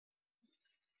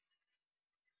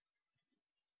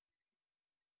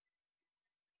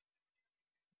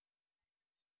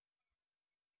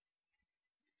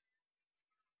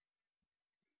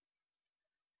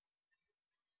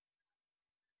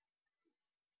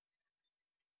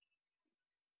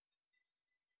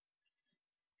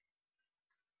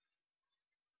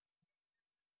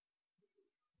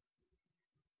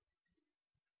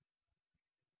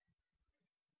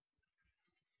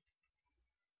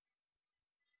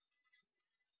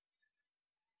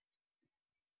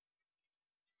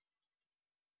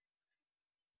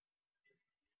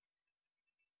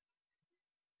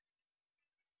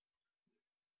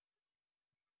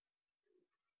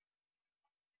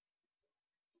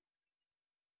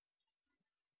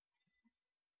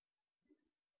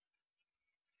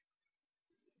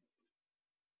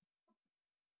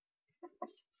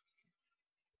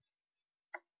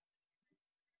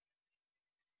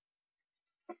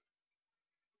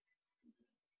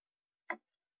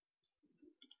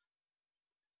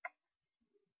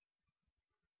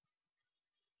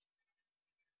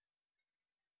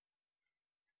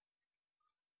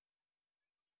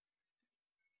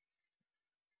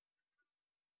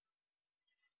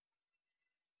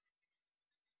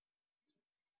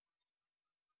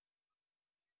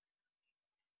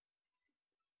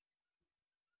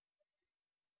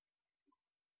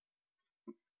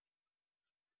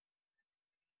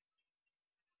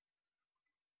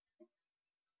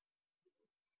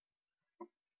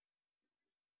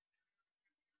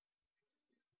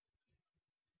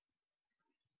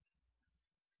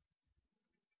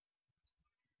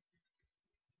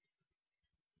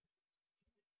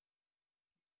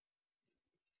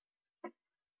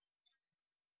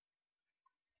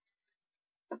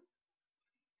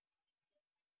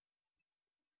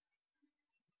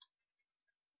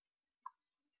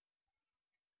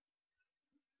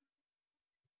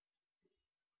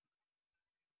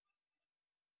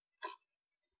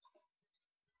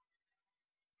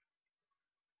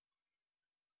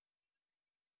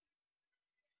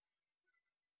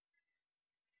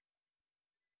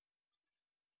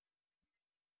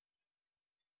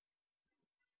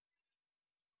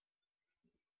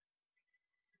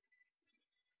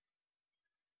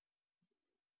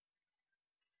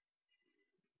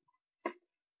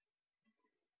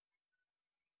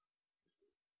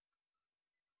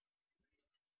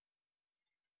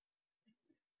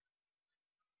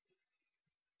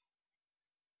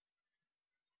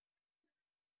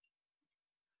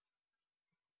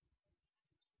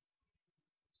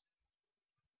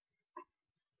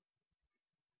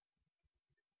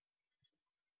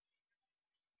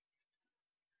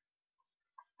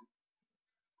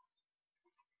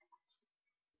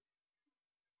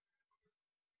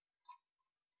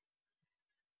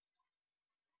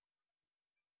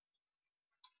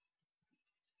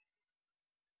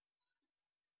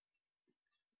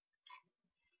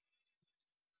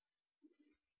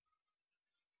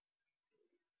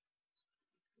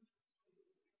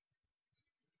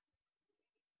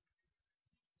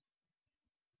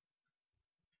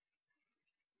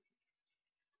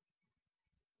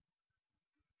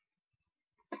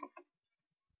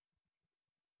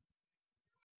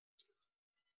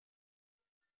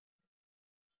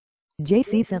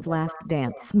jcsun's last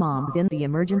dance. Mom's in the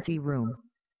emergency room.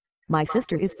 My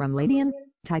sister is from Ladian,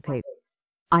 Taipei.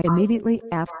 I immediately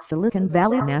asked Silicon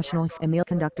Valley National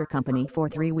Semiconductor Company for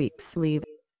 3 weeks leave.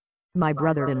 My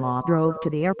brother-in-law drove to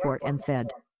the airport and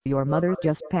said, "Your mother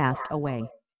just passed away."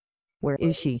 "Where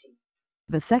is she?"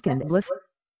 "The second bliss."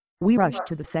 We rushed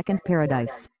to the second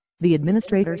paradise. The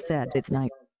administrator said, "It's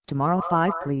night. Tomorrow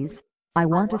 5 please. I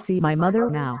want to see my mother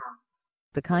now."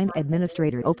 The kind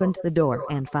administrator opened the door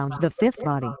and found the 5th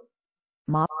body.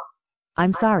 "Ma,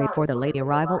 I'm sorry for the late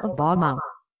arrival of Ba Mao."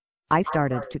 I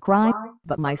started to cry,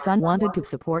 but my son wanted to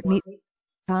support me.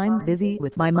 "I'm busy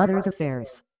with my mother's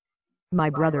affairs." My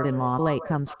brother-in-law late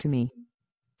comes to me.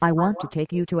 "I want to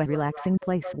take you to a relaxing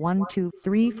place. 1 2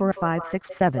 3 4 5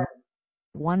 6 7.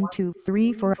 1 2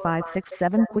 3 4 5 6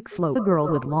 7. Quick slow. The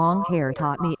girl with long hair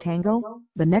taught me tango.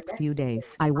 The next few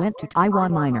days I went to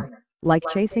Taiwan Minor, like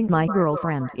chasing my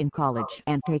girlfriend in college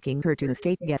and taking her to the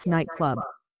state guest nightclub.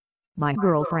 My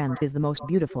girlfriend is the most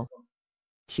beautiful.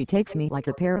 She takes me like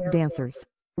a pair of dancers.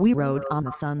 We rode on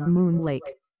the Sun Moon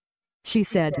Lake. She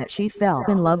said that she fell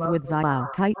in love with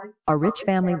Zhao Kai, a rich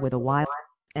family with a wife,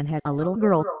 and had a little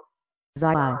girl.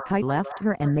 Zhao Kai left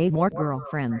her and made more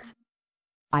girlfriends.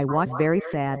 I was very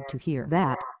sad to hear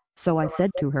that, so I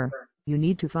said to her, "You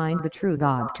need to find the true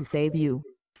God to save you,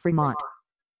 Fremont."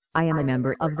 I am a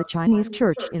member of the Chinese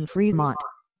church in Fremont.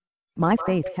 My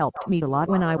faith helped me a lot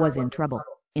when I was in trouble.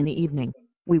 In the evening,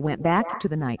 we went back to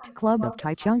the nightclub of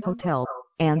Taichung Hotel,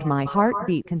 and my heart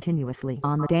beat continuously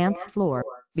on the dance floor,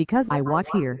 because I was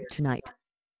here tonight.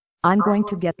 I'm going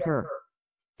to get her.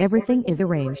 Everything is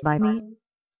arranged by me.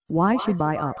 Why should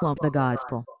I upload the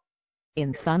gospel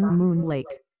in Sun Moon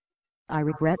Lake? I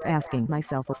regret asking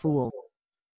myself a fool.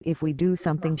 If we do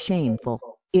something shameful,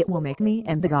 it will make me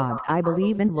and the God I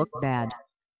believe in look bad.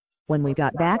 When we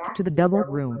got back to the double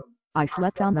room, I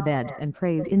slept on the bed and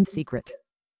prayed in secret.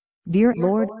 "Dear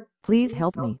Lord, please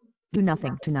help me. Do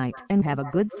nothing tonight and have a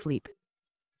good sleep."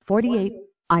 48.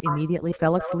 I immediately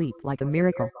fell asleep like a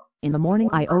miracle. In the morning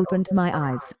I opened my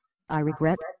eyes. I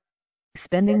regret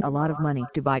spending a lot of money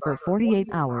to buy her 48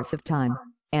 hours of time,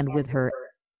 and with her.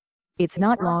 It's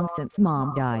not long since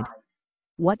Mom died.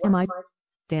 What am I,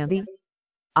 Dandy?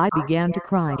 I began to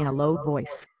cry in a low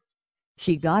voice.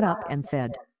 She got up and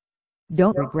said,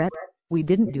 Don't regret, we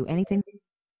didn't do anything.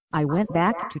 I went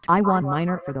back to Taiwan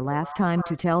Minor for the last time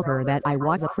to tell her that I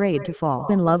was afraid to fall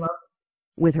in love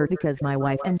with her because my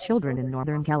wife and children in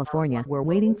Northern California were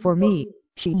waiting for me.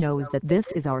 She knows that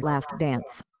this is our last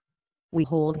dance. We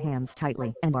hold hands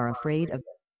tightly and are afraid of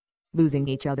losing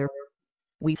each other.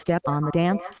 We step on the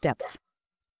dance steps.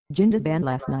 Jinda band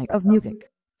last night of music.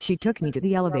 She took me to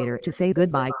the elevator to say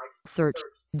goodbye. Search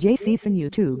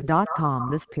jcsun.youtube.com.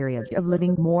 This period of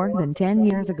living more than 10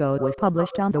 years ago was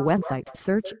published on the website.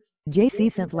 Search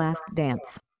jcsun's last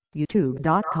dance.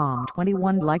 youtube.com.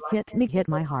 21 like hit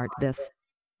my heart. This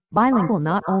bilingual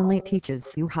not only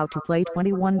teaches you how to play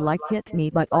 21 like hit me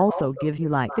but also gives you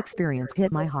life experience.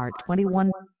 Hit my heart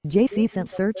 21. jcsun.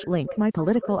 Search link. My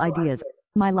political ideas,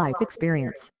 my life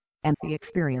experience, and the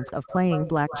experience of playing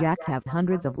blackjack have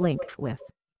hundreds of links with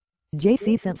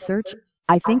jcsun. Search.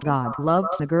 I think God loved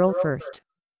the girl first.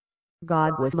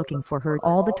 God was looking for her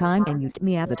all the time and used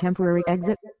me as a temporary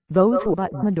exit. Those who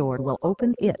button the door will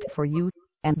open it for you,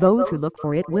 and those who look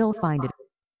for it will find it.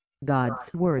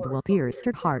 God's words will pierce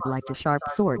her heart like two sharp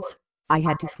swords. I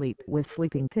had to sleep with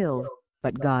sleeping pills,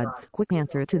 but God's quick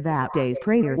answer to that day's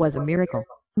prayer was a miracle.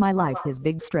 My life is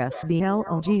big stress blog.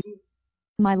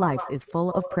 My life is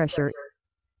full of pressure.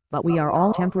 But we are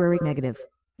all temporary negative.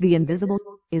 The invisible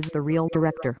is the real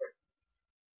director.